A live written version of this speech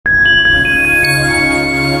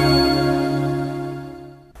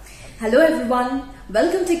Hello everyone,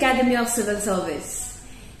 welcome to Academy of Civil Service.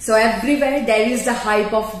 So everywhere there is the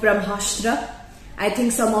hype of Brahmastra. I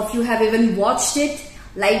think some of you have even watched it,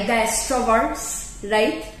 like the extroverts,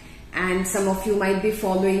 right? And some of you might be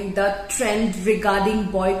following the trend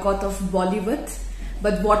regarding boycott of Bollywood.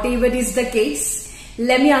 But whatever is the case,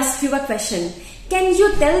 let me ask you a question. Can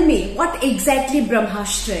you tell me what exactly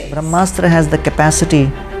Brahmastra is? Brahmastra has the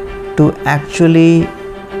capacity to actually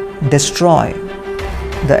destroy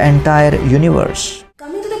the entire universe.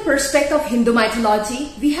 Coming to the perspective of Hindu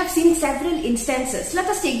mythology, we have seen several instances. Let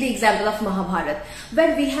us take the example of Mahabharata,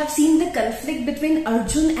 where we have seen the conflict between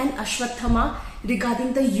Arjun and Ashwatthama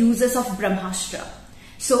regarding the uses of Brahmastra.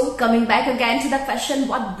 So coming back again to the question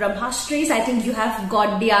what Brahmastra is, I think you have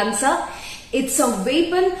got the answer. It's a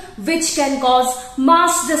weapon which can cause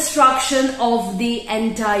mass destruction of the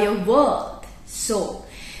entire world. So,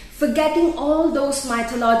 forgetting all those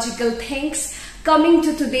mythological things, coming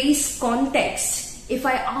to today's context, if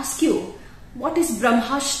I ask you, what is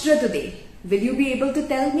Brahmastra today? Will you be able to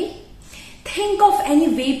tell me? Think of any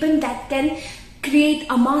weapon that can create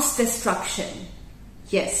a mass destruction.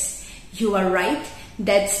 Yes, you are right.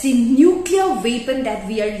 That's the nuclear weapon that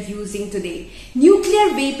we are using today.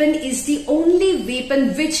 Nuclear weapon is the only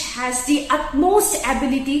weapon which has the utmost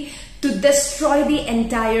ability to destroy the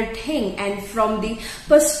entire thing. And from the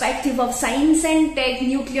perspective of science and tech,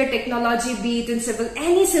 nuclear technology, be it in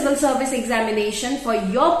any civil service examination, for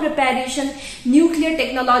your preparation, nuclear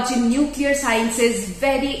technology, nuclear science is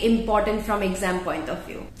very important from exam point of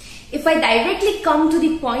view. If I directly come to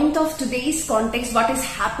the point of today's context, what is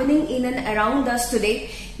happening in and around us today,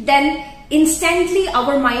 then instantly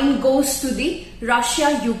our mind goes to the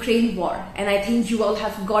Russia-Ukraine war. And I think you all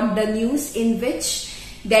have got the news in which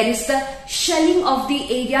there is the shelling of the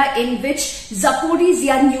area in which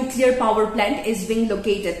Zaporizhzhia nuclear power plant is being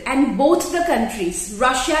located. And both the countries,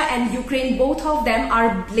 Russia and Ukraine, both of them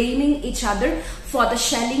are blaming each other for the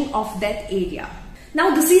shelling of that area.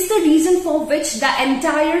 Now this is the reason for which the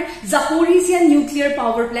entire Zaporizhzhia nuclear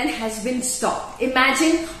power plant has been stopped.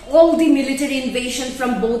 Imagine all the military invasion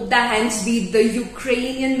from both the hands, be it the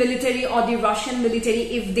Ukrainian military or the Russian military,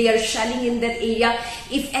 if they are shelling in that area,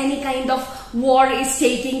 if any kind of war is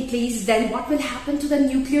taking place, then what will happen to the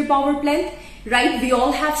nuclear power plant? Right? We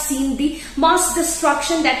all have seen the mass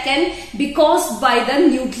destruction that can be caused by the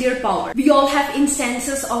nuclear power. We all have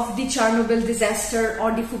instances of the Chernobyl disaster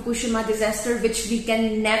or the Fukushima disaster which we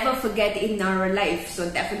can never forget in our life. So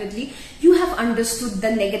definitely you have understood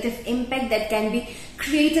the negative impact that can be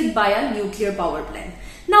created by a nuclear power plant.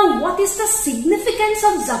 Now what is the significance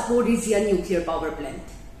of Zaporizhzhia nuclear power plant?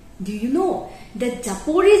 Do you know that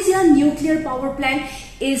Zaporizhzhia nuclear power plant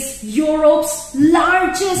is Europe's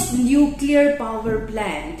largest nuclear power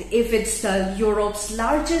plant? If it's the Europe's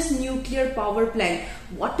largest nuclear power plant,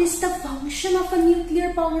 what is the function of a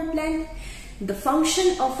nuclear power plant? The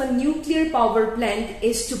function of a nuclear power plant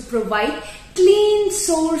is to provide clean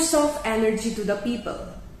source of energy to the people.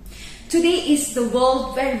 Today is the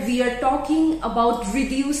world where we are talking about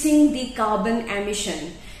reducing the carbon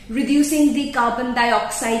emission, reducing the carbon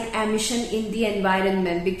dioxide emission in the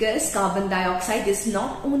environment, because carbon dioxide is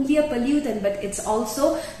not only a pollutant but it's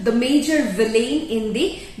also the major villain in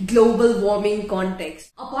the global warming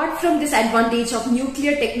context. Apart from this advantage of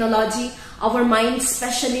nuclear technology, our mind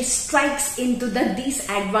especially strikes into the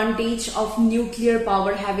disadvantage of nuclear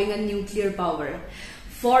power, having a nuclear power.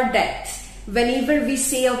 For that, whenever we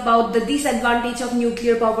say about the disadvantage of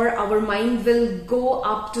nuclear power, our mind will go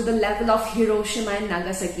up to the level of Hiroshima and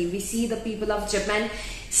Nagasaki. We see the people of Japan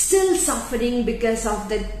still suffering because of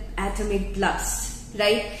the atomic blast,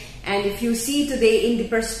 right? And if you see today in the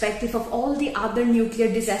perspective of all the other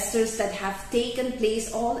nuclear disasters that have taken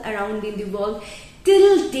place all around in the world,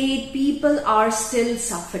 till date people are still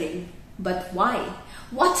suffering. But why?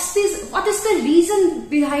 What is the reason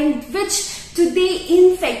behind which today,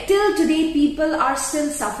 in fact, till today people are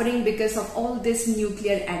still suffering because of all this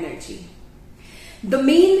nuclear energy? The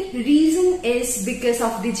main reason is because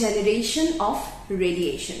of the generation of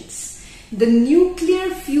radiations. The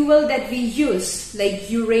nuclear fuel that we use,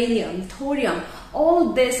 like uranium, thorium,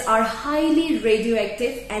 all these are highly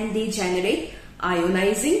radioactive and they generate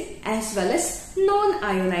ionizing as well as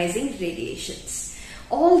non-ionizing radiations.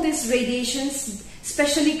 All these radiations,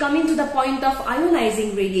 especially coming to the point of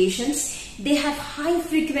ionizing radiations, they have high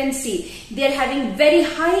frequency, they are having very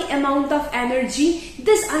high amount of energy.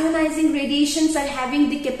 These ionizing radiations are having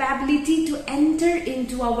the capability to enter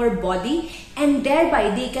into our body, and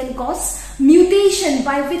thereby they can cause mutation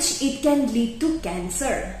by which it can lead to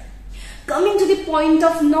cancer. Coming to the point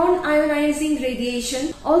of non-ionizing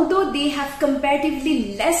radiation, although they have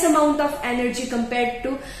comparatively less amount of energy compared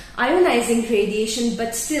to ionizing radiation,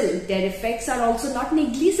 but still their effects are also not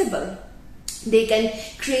negligible. They can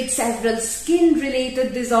create several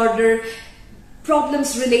skin-related disorder,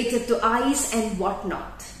 problems related to eyes and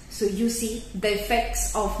whatnot. So you see, the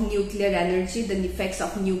effects of nuclear energy, the effects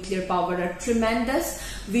of nuclear power are tremendous.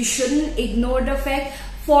 We shouldn't ignore the fact.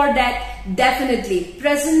 For that, definitely,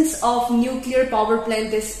 presence of nuclear power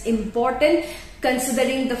plant is important,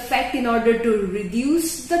 considering the fact in order to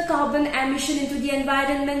reduce the carbon emission into the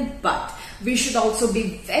environment, but we should also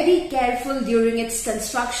be very careful during its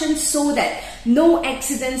construction so that no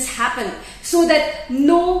accidents happen, so that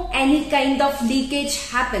no any kind of leakage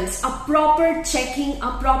happens. A proper checking,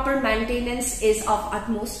 a proper maintenance is of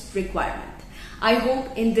utmost requirement. I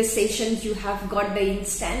hope in this session you have got the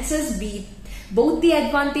instances, be both the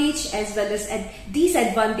advantage as well as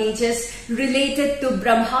disadvantages related to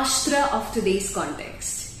Brahmastra of today's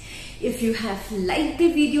context. If you have liked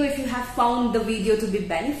the video, if you have found the video to be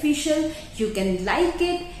beneficial, you can like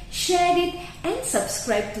it, share it and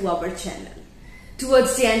subscribe to our channel.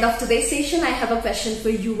 Towards the end of today's session, I have a question for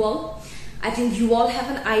you all. I think you all have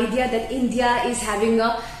an idea that India is having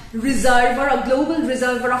a reservoir, a global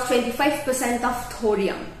reservoir of 25% of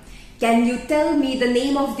thorium. Can you tell me the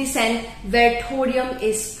name of the sand where thorium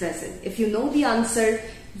is present? If you know the answer,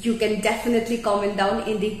 you can definitely comment down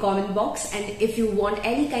in the comment box, and if you want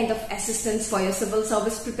any kind of assistance for your civil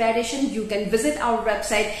service preparation, you can visit our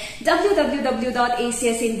website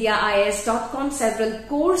www.acsindiais.com. Several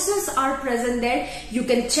courses are present there. You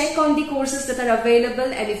can check on the courses that are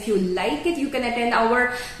available, and if you like it, you can attend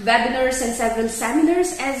our webinars and several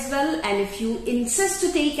seminars as well, and if you insist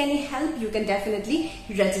to take any help, you can definitely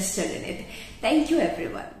register in it. Thank you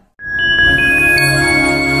everyone.